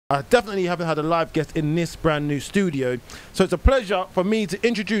I definitely haven't had a live guest in this brand new studio. So it's a pleasure for me to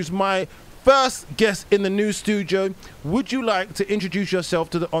introduce my first guest in the new studio. Would you like to introduce yourself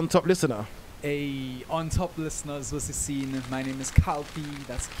to the On Top listener? Hey, On Top listeners, what's the scene? My name is Kalpee,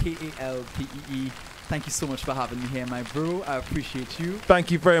 that's Kalpee. Thank you so much for having me here, my bro. I appreciate you.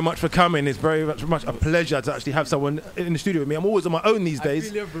 Thank you very much for coming. It's very much a pleasure to actually have someone in the studio with me. I'm always on my own these days.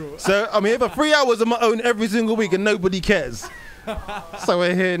 I feel you, bro. So I'm here for 3 hours on my own every single week and nobody cares. So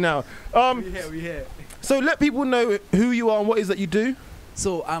we're here now. We're here. So let people know who you are and what it is that you do.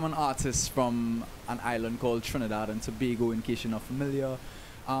 So I'm an artist from an island called Trinidad and Tobago, in case you're not familiar.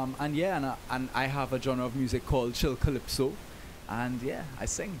 And I have a genre of music called chill calypso. And yeah, I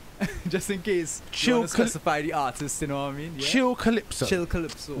sing. Just in case you want to specify the artist, you know what I mean? Yeah. Chill calypso. Chill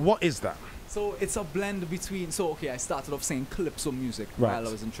calypso. What is that? So it's a blend between, I started off singing calypso music while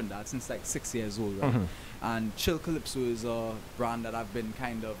I was in Trinidad since like 6 years old, right? And chill calypso is a brand that I've been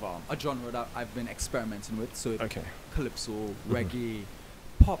kind of, a genre that I've been experimenting with. So calypso, reggae,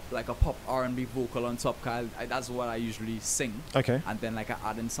 pop, like a pop R&B vocal on top. That's what I usually sing. Okay. And then like I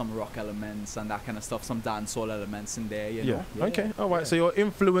add in some rock elements and that kind of stuff, some dancehall elements in there, you know? Yeah. Okay. All right. Yeah. So your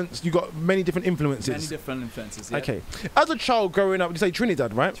influence, you got many different influences. Many different influences, yeah. Okay. As a child growing up, you say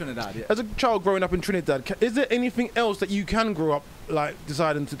Trinidad, right? Trinidad, yeah. As a child growing up in Trinidad, is there anything else that you can grow up like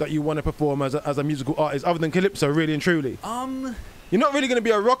deciding that you want to perform as a musical artist other than calypso, really and truly? You're not really going to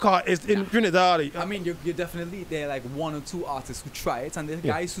be a rock artist in Trinidad. I mean, you're definitely, there are like one or two artists who try it, and there are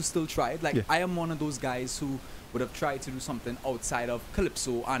guys who still try it. Like, I am one of those guys who would have tried to do something outside of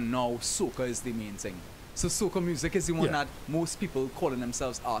calypso, and now soca is the main thing. So soca music is the one that most people calling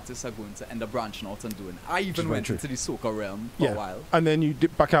themselves artists are going to end up branching out and doing. I even went into the soca realm for a while. And then you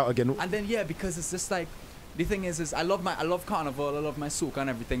dip back out again. And then, because it's just like, the thing is I love carnival, I love my soca and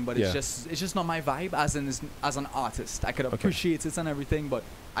everything, but it's just not my vibe as an artist. I could appreciate it and everything, but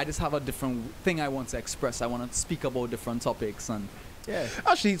I just have a different thing I want to express. I want to speak about different topics and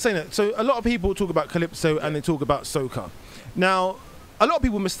Actually, saying that, so a lot of people talk about calypso and they talk about soca. Now, a lot of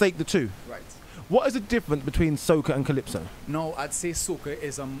people mistake the two. Right. What is the difference between soca and calypso? No, I'd say soca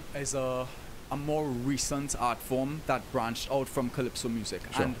is a more recent art form that branched out from calypso music.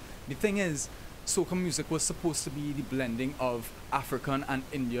 Sure. And the thing is, soca music was supposed to be the blending of African and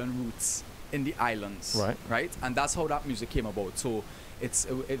Indian roots in the islands, right? And that's how that music came about. So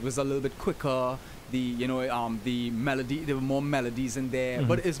it was a little bit quicker. The melody, there were more melodies in there,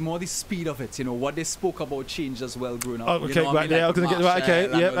 but it's more the speed of it. You know what they spoke about changed as well growing up. Oh, okay,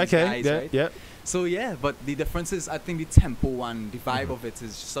 yeah. So but the difference is, I think the tempo and the vibe of it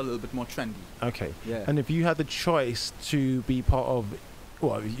is just a little bit more trendy. Okay. Yeah. And if you had the choice to be part of,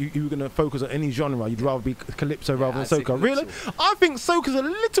 well, you were going to focus on any genre, you'd rather be calypso rather than soca. Really? I think soca's a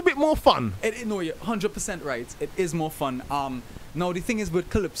little bit more fun. No, you're 100% right. It is more fun. Now, the thing is with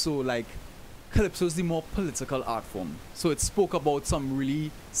calypso, calypso is the more political art form. So it spoke about some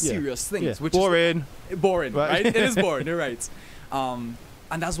really serious things. Which boring. Boring, right? It is boring, you're right.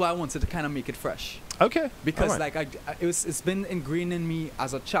 And that's why I wanted to kind of make it fresh. Okay. Because it's been ingrained in me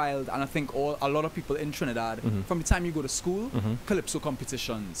as a child, and I think a lot of people in Trinidad, from the time you go to school, calypso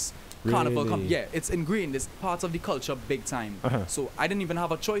competitions, carnival, it's ingrained. It's part of the culture big time. So I didn't even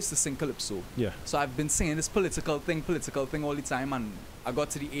have a choice to sing calypso. Yeah. So I've been singing this political thing all the time, and I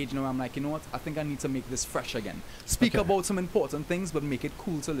got to the age now where I'm like, you know what? I think I need to make this fresh again. Speak about some important things, but make it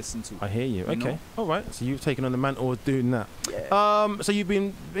cool to listen to. I hear you. Okay. All right. So you've taken on the mantle of doing that. Yeah. So you've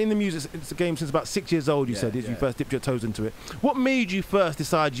been in the music game since about 6 years old, you said, as you first dipped your toes into it. What made you first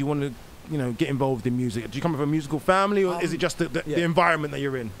decide you want to get involved in music? Do you come from a musical family, or is it just the environment that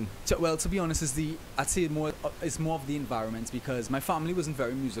you're in? Well, to be honest, I'd say it's more of the environment, because my family wasn't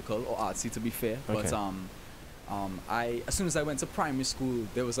very musical or artsy, to be fair. Okay. But as soon as I went to primary school,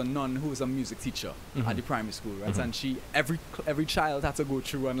 there was a nun who was a music teacher at the primary school, right? And she every child had to go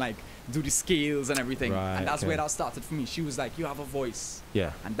through and do the scales and everything, and that's where that started for me. She was like, "You have a voice,"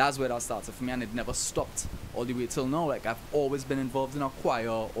 and that's where that started for me, and it never stopped all the way till now. Like, I've always been involved in a choir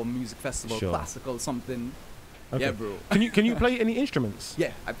or music festival, classical something. Okay. Yeah, bro. Can you play any instruments?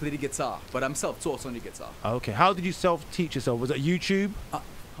 Yeah, I play the guitar, but I'm self-taught on the guitar. Okay. How did you self-teach yourself? Was it YouTube?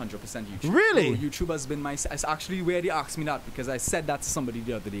 100% YouTube. Really? So YouTube has been it's actually where they asked me that, because I said that to somebody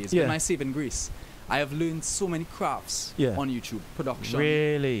the other day. It's been my saving grace. I have learned so many crafts on YouTube. Production,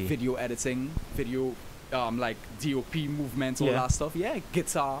 video editing, video DOP movements, all that stuff. Yeah,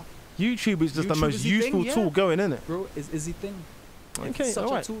 guitar. YouTube is just the most useful tool going, isn't it? Bro, is the thing. Okay,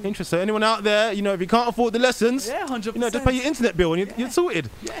 all right. Interesting. Anyone out there, you know, if you can't afford the lessons, 100%. You know, just pay your internet bill and you're sorted.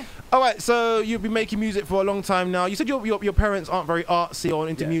 Yeah. All right, so you've been making music for a long time now. You said your parents aren't very artsy or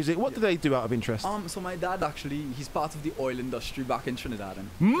into music. What do they do out of interest? So my dad actually, he's part of the oil industry back in Trinidad.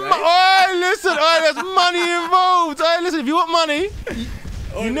 Listen, there's money involved. Listen, if you want money,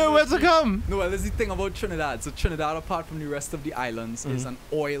 you know where to come. No, well, there's the thing about Trinidad. So Trinidad, apart from the rest of the islands, is an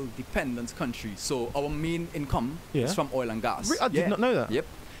oil-dependent country. So our main income is from oil and gas. I did not know that. Yep.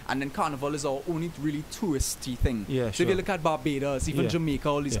 And then Carnival is our only really touristy thing. Yeah, so if you look at Barbados, even Jamaica,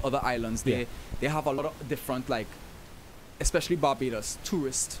 all these other islands, they have a lot of different, like, especially Barbados,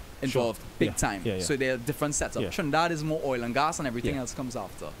 tourists involved big time. So they're different setup. Trinidad is more oil and gas, and everything else comes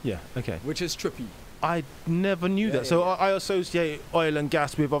after. Yeah, okay. Which is trippy. I never knew that. So I associate oil and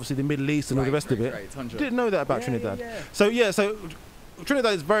gas with obviously the Middle East and all the rest of it. Didn't know that about Trinidad. So so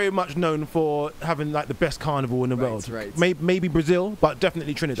Trinidad is very much known for having like the best carnival in the world. Maybe Brazil, but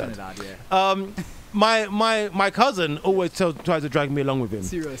definitely Trinidad. My cousin always tries to drag me along with him.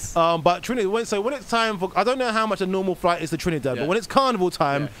 Serious. But Trinidad. So when it's time for, I don't know how much a normal flight is to Trinidad, but when it's carnival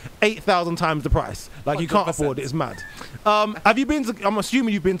time, 8,000 times the price. Like 100%. You can't afford it. It's mad. Have you been to? I'm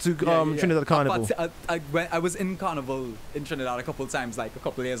assuming you've been to Trinidad Carnival. I was in Carnival in Trinidad a couple of times, like a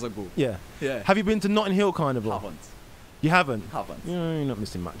couple of years ago. Yeah. Have you been to Notting Hill Carnival? Haven't. You haven't? Haven't. You're not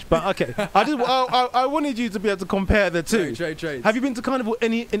missing much. But okay. I wanted you to be able to compare the two. Right. Have you been to Carnival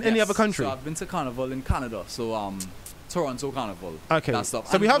any other country? So I've been to Carnival in Canada. So Toronto Carnival. Okay. That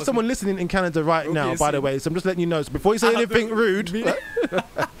stuff. So we have someone listening in Canada right now, by the way. So I'm just letting you know. So before you say anything rude,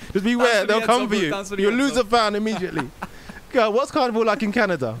 just beware. They'll come for you. You'll lose a fan immediately. Girl, what's Carnival like in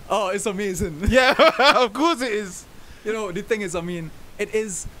Canada? Oh, it's amazing. Yeah, of course it is. You know, the thing is, I mean, it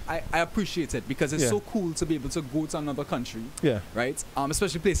is, I appreciate it because it's so cool to be able to go to another country. Yeah. Right?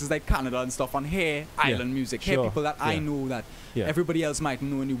 Especially places like Canada and stuff and hear island music, hear people that I know that everybody else might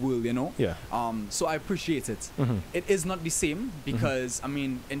know in the world, you know? Yeah. So I appreciate it. It is not the same because, I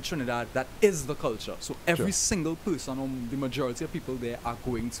mean, in Trinidad, that is the culture. So every single person, or the majority of people there are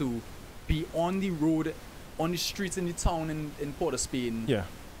going to be on the road, on the streets in the town in Port of Spain. Yeah.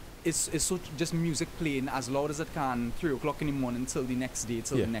 It's so just music playing as loud as it can, 3 o'clock in the morning till the next day,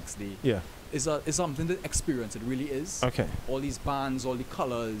 the next day. Yeah. It's something to experience. It really is. Okay. All these bands, all the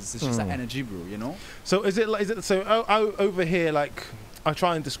colors, it's just that energy, bro, you know? So is it over here, like, I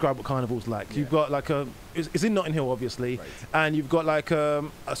try and describe what Carnival's like. Yeah. You've got like it's in Notting Hill, obviously, and you've got like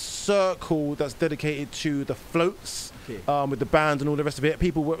a circle that's dedicated to the floats, with the bands and all the rest of it.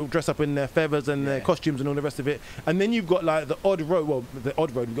 People will dress up in their feathers and their costumes and all the rest of it. And then you've got like the odd road. Well, the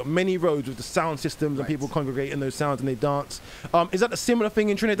odd road. You've got many roads with the sound systems and people congregate in those sounds and they dance. Is that a similar thing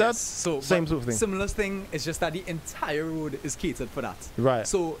in Trinidad? Yes. So same sort of thing. Similar thing. It's just that the entire road is catered for that. Right.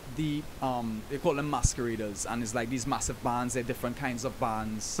 So they call them masqueraders, and it's like these massive bands. They're different kinds of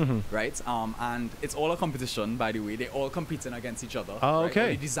bands, right? And it's all a competition, by the way. They're all competing against each other. Oh, okay. All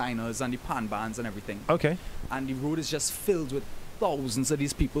the designers and the pan bands and everything. Okay. And the road is just filled with thousands of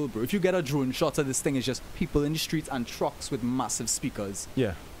these people, bro. If you get a drone shot of this thing, it's just people in the streets and trucks with massive speakers.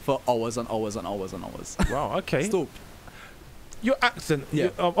 Yeah. For hours and hours and hours and hours. Wow. Okay. Stop. Your accent. Yeah.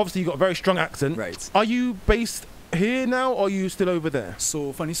 Obviously, you got a very strong accent. Right. Are you based here now, or are you still over there?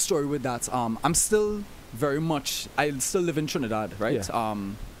 So funny story with that. I'm still very much. I still live in Trinidad, right? Yeah.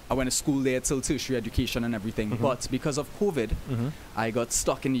 I went to school there till tertiary education and everything, but because of COVID, I got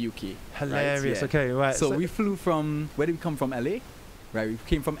stuck in the UK. Hilarious. Right? Yeah. Okay, right. So we flew from, where did we come from? LA? Right, we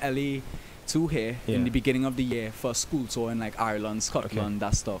came from LA to here in the beginning of the year for a school tour in like Ireland, Scotland,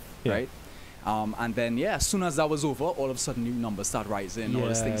 that stuff, right? And then, as soon as that was over, all of a sudden new numbers start rising, all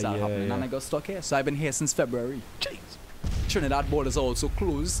these things are happening, and I got stuck here. So I've been here since February. Jeez. Trinidad borders are also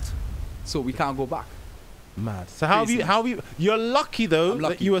closed, so we can't go back. Mad. So how have you? You're lucky though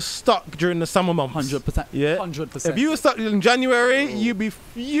that you were stuck during the summer months. 100%. Yeah. 100%. If you were stuck in January, you'd be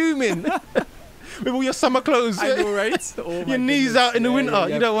fuming with all your summer clothes. I know, right? Oh your knees out in the winter.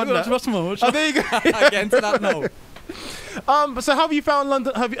 You don't want that. Oh, there you go. I get into that now. So how have you found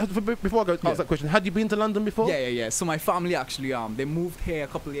London? Before I go ask that question, had you been to London before? Yeah. So my family actually, they moved here a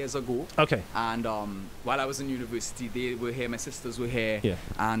couple of years ago. Okay. And while I was in university, they were here. My sisters were here. Yeah.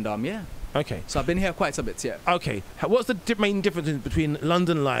 And Okay. So I've been here quite a bit, yeah. Okay. What's the main difference between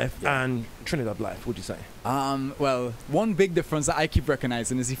London life and Trinidad life, would you say? Well, one big difference that I keep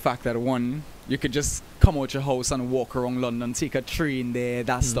recognizing is the fact that one, you could just come out your house and walk around London, take a train there,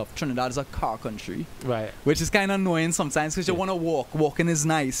 that stuff. Trinidad is a car country. Right. Which is kind of annoying sometimes because you want to walk. Walking is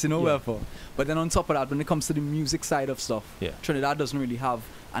nice, you know, wherefore. But then on top of that, when it comes to the music side of stuff, Trinidad doesn't really have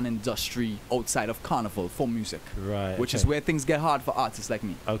an industry outside of carnival for music. Right. Which is where things get hard for artists like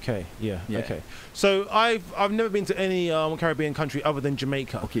me. Okay. Yeah. Okay. So I've never been to any Caribbean country other than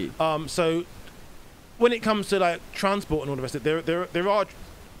Jamaica. Okay. So when it comes to like transport and all the rest of it, there are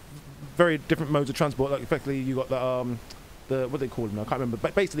very different modes of transport. Like effectively, you got the what they call them, I can't remember,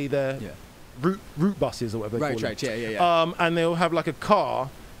 but basically they're route buses or whatever they call them. Right. Yeah. And they'll have like a car.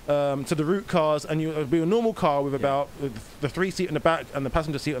 To the route cars, and it'll be a normal car with about the 3-seat in the back and the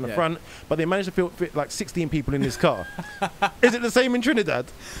passenger seat on the front, but they managed to fit like 16 people in this car. Is it the same in Trinidad?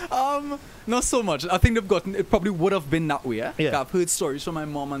 Not so much. I think it probably would have been that way. Yeah. I've heard stories from my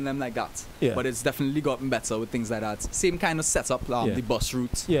mom and them like that. Yeah. But it's definitely gotten better with things like that. Same kind of setup, the bus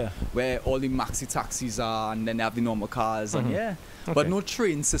route. Yeah. Where all the maxi taxis are, and then they have the normal cars, and Okay. But no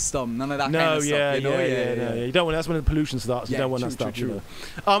train system, none of that kind of stuff. You don't want. That's when the pollution starts. You don't want that stuff. True.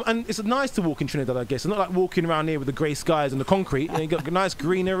 And it's nice to walk in Trinidad, I guess. It's not like walking around here with the grey skies and the concrete. You got nice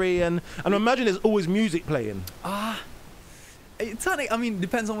greenery, and I imagine there's always music playing. It's funny. I mean,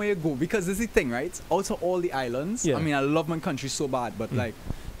 depends on where you go, because this is the thing, right? Out of all the islands, I mean, I love my country so bad, but like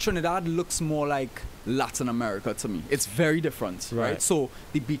Trinidad looks more like Latin America to me. It's very different, right? So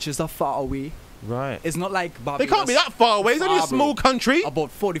the beaches are far away. Right. It's not like Barbados. They can't be that far away. It's only a small country.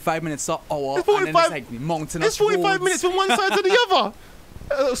 About 45 minutes an hour. It's 45, and then it's like mountainous It's 45 roads. minutes from one side to the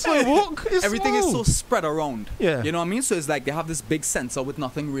other. Slow walk. Everything is so spread around. Yeah. You know what I mean? So it's like they have this big center with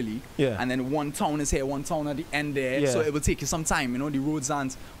nothing really. Yeah. And then one town is here, one town at the end there. Yeah. So it will take you some time. You know, the roads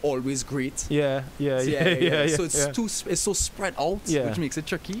aren't always great. Yeah. So it's so spread out, which makes it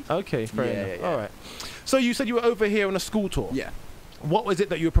tricky. Okay, fair enough. All right. So you said you were over here on a school tour. Yeah. What was it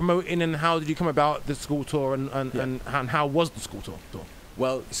that you were promoting, and how did you come about the school tour, and how was the school tour?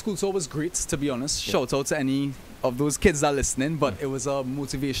 Well, school tour was great, to be honest. Shout out to any of those kids that are listening, but it was a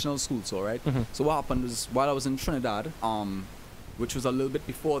motivational school tour, right? So what happened was, while I was in Trinidad, which was a little bit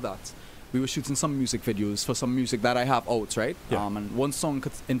before that, we were shooting some music videos for some music that I have out, right? And one song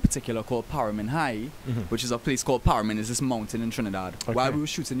in particular called Paramin High, which is a place called Paramin, is this mountain in Trinidad. Okay. While we were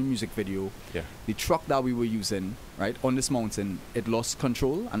shooting the music video, the truck that we were using, right, on this mountain, it lost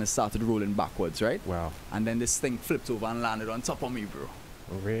control and it started rolling backwards, right? Wow. And then this thing flipped over and landed on top of me, bro.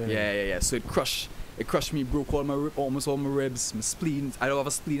 Oh, really? Yeah. So it crushed me, broke almost all my ribs, my spleen. I don't have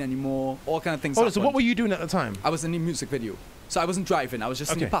a spleen anymore. All kind of things. So what were you doing at the time? I was in the music video. So I wasn't driving. I was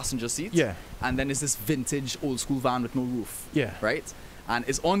just in the passenger seat. Yeah. And then there's this vintage old school van with no roof. Yeah. Right? And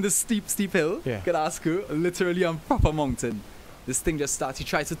it's on this steep hill. Yeah. Could ask you, literally on proper mountain. This thing just starts. He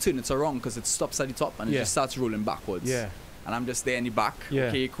tries to turn it around because it stops at the top and it just starts rolling backwards. Yeah. And I'm just there in the back. Yeah.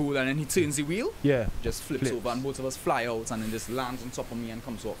 Okay, cool. And then he turns the wheel. Yeah. Just flips over and both of us fly out and then just lands on top of me and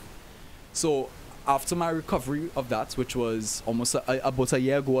comes off. So after my recovery of that, which was almost about a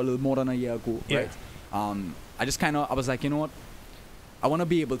year ago, a little more than a year ago, right? I was like, you know what? I want to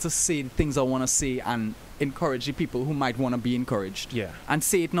be able to say the things I want to say and encourage the people who might want to be encouraged. Yeah. And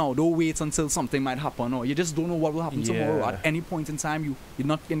say it now. Don't wait until something might happen. Or you just don't know what will happen tomorrow. At any point in time, you're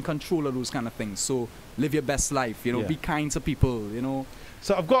not in control of those kind of things. So live your best life. You know, be kind to people. You know.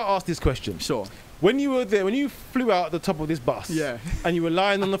 So I've got to ask this question. Sure. When you were there, when you flew out at the top of this bus, and you were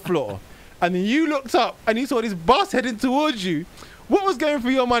lying on the floor, and then you looked up and you saw this bus heading towards you. What was going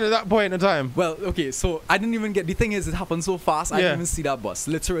through your mind at that point in time? Well, okay, so I didn't even get... The thing is, it happened so fast, I didn't even see that bus.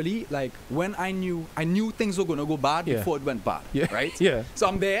 Literally, like, when I knew things were going to go bad before it went bad, right? Yeah. So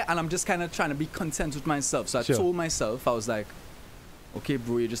I'm there, and I'm just kind of trying to be content with myself. So I told myself, I was like, okay,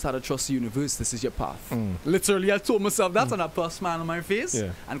 bro, you just had to trust the universe. This is your path. Literally, I told myself that, and I put a smile on my face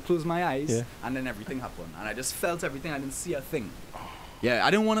and closed my eyes, and then everything happened. And I just felt everything. I didn't see a thing. Yeah,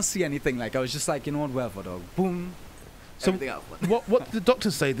 I didn't want to see anything. Like, I was just like, you know what, whatever, dog. Boom. So what did the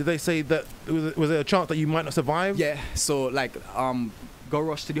doctors say? Did they say that was there a chance that you might not survive? Yeah. So like, got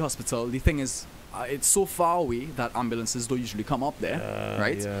rushed to the hospital. The thing is, it's so far away that ambulances don't usually come up there,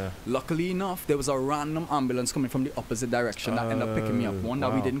 right? Yeah. Luckily enough, there was a random ambulance coming from the opposite direction that ended up picking me up. One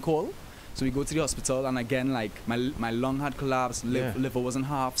that we didn't call. So we go to the hospital, and again, like my lung had collapsed, liver was in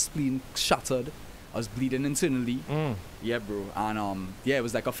half, spleen shattered. I was bleeding internally. Yeah, bro. And it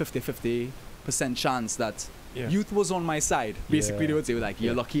was like a 50-50% chance that youth was on my side. Basically, they would say like,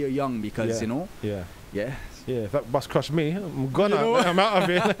 you're lucky you're young because you know. Yeah. If that bus crushed me, I'm gone. I'm out of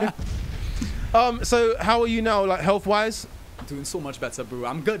here. So how are you now, like health wise? Doing so much better, bro.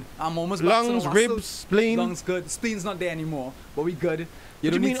 I'm good. I'm almost lungs, back to ribs, spleen. Lungs good. Spleen's not there anymore, but we good. What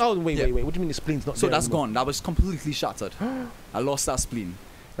do you mean? Oh, wait. What do you mean the spleen's not there? So that's anymore? gone. That was completely shattered. I lost that spleen.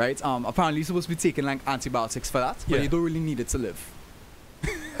 Right? Apparently you're supposed to be taking like antibiotics for that, but you don't really need it to live.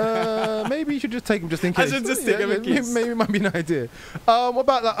 Maybe you should just take them just in case. I should just take them in case. Maybe it might be an idea. What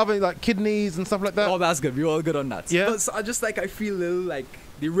about like other like kidneys and stuff like that? Oh, that's good. We're all good on that. Yeah. But so I feel little like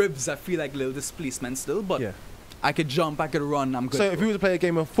the ribs. I feel like little displacement still, but Yeah. I could jump, I could run. I'm good. So if you were to play a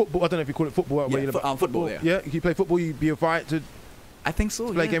game of football, I don't know if you call it football. Football. Yeah. Yeah. If you play football, you'd be alright to I think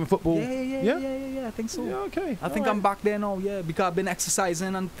so. play a game of football. Yeah. I think so. Yeah, okay. I think I'm back there now. Yeah, because I've been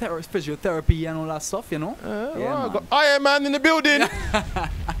exercising and physiotherapy and all that stuff. You know. I've got Iron Man in the building.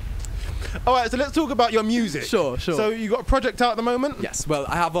 All right, so let's talk about your music. Sure. So you got a project out at the moment? Yes. Well,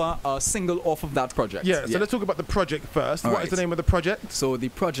 I have a single off of that project. Yeah. So let's talk about the project first. All What is the name of the project? So the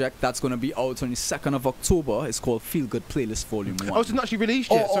project that's going to be out on the 2nd of October is called Feel Good Playlist Volume 1. Oh, it's not actually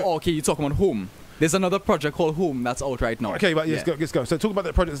released yet. Okay. You're talking about Home. There's another project called Home that's out right now. Okay, but let's go. So talk about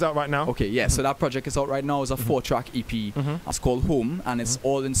the project that's out right now. Okay, yeah. So that project is out right now. It's a 4-track EP. It's called Home, and it's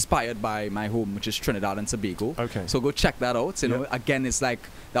all inspired by my home, which is Trinidad and Tobago. Okay. So go check that out. You know, again, it's like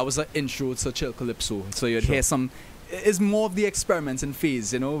that was an intro to Chill Calypso. So you'd hear some. It's more of the experimenting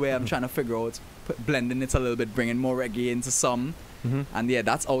phase, you know, where I'm trying to figure out blending it a little bit, bringing more reggae into some. And yeah,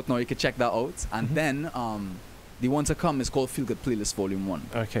 that's out now. You can check that out. And then the one to come is called Feel Good Playlist Volume 1.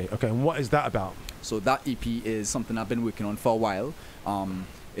 Okay. And what is that about? So that EP is something I've been working on for a while. What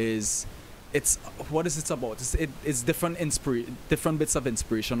is it about? It's different bits of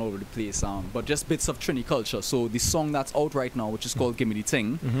inspiration all over the place, but just bits of Trini culture. So the song that's out right now, which is called Gimme the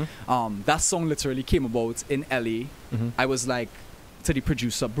Ting, that song literally came about in LA. I was like to the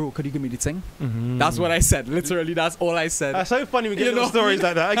producer, bro, could you give me the ting? That's what I said. Literally, that's all I said. That's so funny we get little stories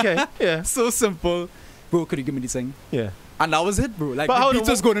like that. Okay, yeah. So simple. Bro, could you give me the ting? Yeah. And that was it, bro. Like, but the beat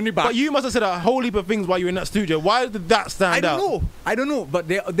was going in the back. But you must have said a whole heap of things while you were in that studio. Why did that stand out? I don't know. But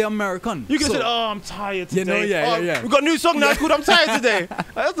they're American. You could have said, oh, I'm tired today. You know, yeah. We've got a new song now. It's called I'm Tired Today.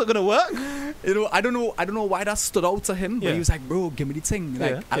 That's not going to work. You know, I don't know why that stood out to him. But he was like, bro, give me the thing.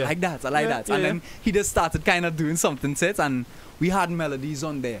 Like, I like that. And then he just started kind of doing something to it. And we had melodies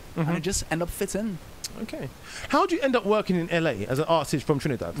on there. And it just ended up fitting. Okay. How did you end up working in LA as an artist from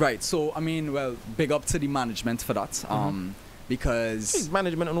Trinidad? Right. So, I mean, well, big up to the management for that. Because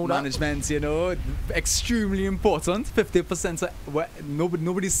management and all that. Management, you know, extremely important. 50%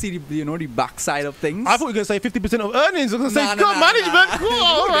 nobody see the backside of things. I thought you were going to say 50% of earnings. I was going to say, management. Cool,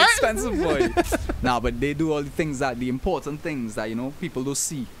 all right. Expensive boy. But they do all the things the important things that, you know, people don't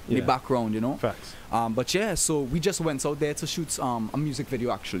see in the background, you know. Facts. But yeah, so we just went out there to shoot a music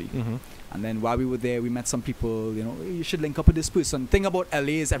video actually. And then while we were there, we met some people, you know, you should link up with this person. Thing about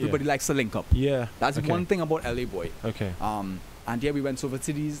LA is everybody likes to link up. Yeah. That's one thing about LA, boy. Okay. And yeah, we went over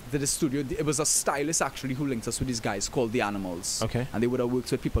to the studio. It was a stylist actually who linked us with these guys called The Animals. Okay. And they would have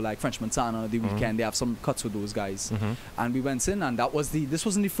worked with people like French Montana, The Weeknd. They have some cuts with those guys. And we went in, and this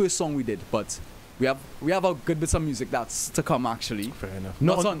wasn't the first song we did, but we have a good bit of music that's to come actually. Fair enough.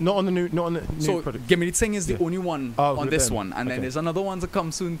 Not on the new so project. Gimme the Ting is the only one on this one, and then there's another one to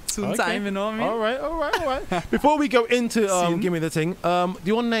come soon time. You know what I mean? All right. Before we go into Gimme the Ting,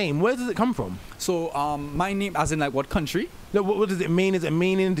 your name, where does it come from? So my name, as in like what country? No, what does it mean? Is it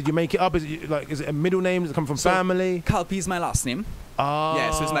meaning? Did you make it up? Is it a middle name? Does it come from family? Kalpee is my last name.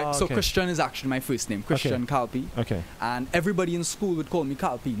 So Christian is actually my first name. Christian Kalpee. Okay. And everybody in school would call me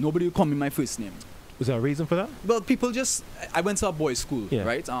Kalpee. Nobody would call me my first name. Was there a reason for that? Well, people I went to a boys' school,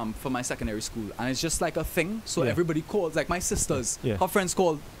 right? For my secondary school, and it's just like a thing. So everybody calls, like my sisters, her friends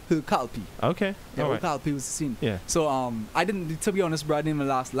called her Kalpee. Okay. Yeah, all right. Kalpee was the scene. Yeah. So I didn't, to be honest, bro, I didn't even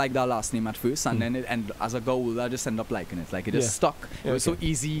like that last name at first, and then as I got older, I just ended up liking it. Like it just stuck. It was so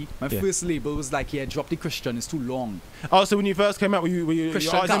easy. My first label was like, drop the Christian. It's too long. Oh, so when you first came out, your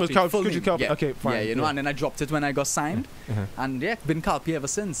Christian Kalpee? Yeah. Okay, fine. Yeah, you know, and then I dropped it when I got signed, and been Kalpee ever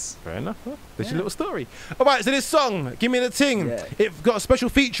since. Fair enough. That's your little story. All right, so this song, Gimme the Ting, it's got a special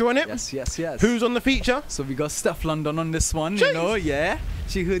feature on it. Yes. Who's on the feature? So we got Steph London on this one. Jeez. You know,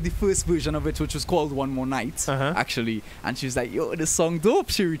 she heard the first version of it, which was called One More Night, actually, and she was like, yo, this song dope.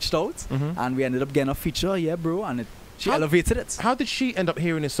 She reached out, and we ended up getting a feature, bro, and she elevated it. How did she end up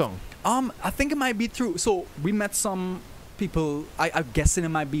hearing this song? I think it might be through, so we met some people, I'm guessing it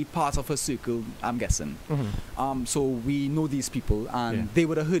might be part of her circle, I'm guessing. So we know these people, and they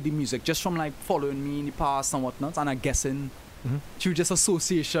would have heard the music just from like following me in the past and whatnot, and I'm guessing through just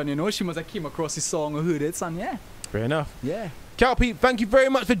association, you know, she must have came across the song or heard it, and fair enough. Kalpee, thank you very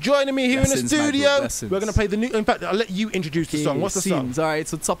much for joining me here in the studio. We're going to play the new... In fact, I'll let you introduce the song. What's the song? All right,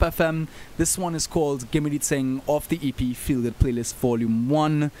 so Top FM. This one is called Gimme the Ting off the EP Feel Good Playlist Volume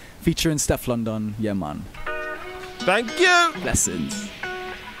 1 featuring Steph London. Yeah, man. Thank you. Blessings.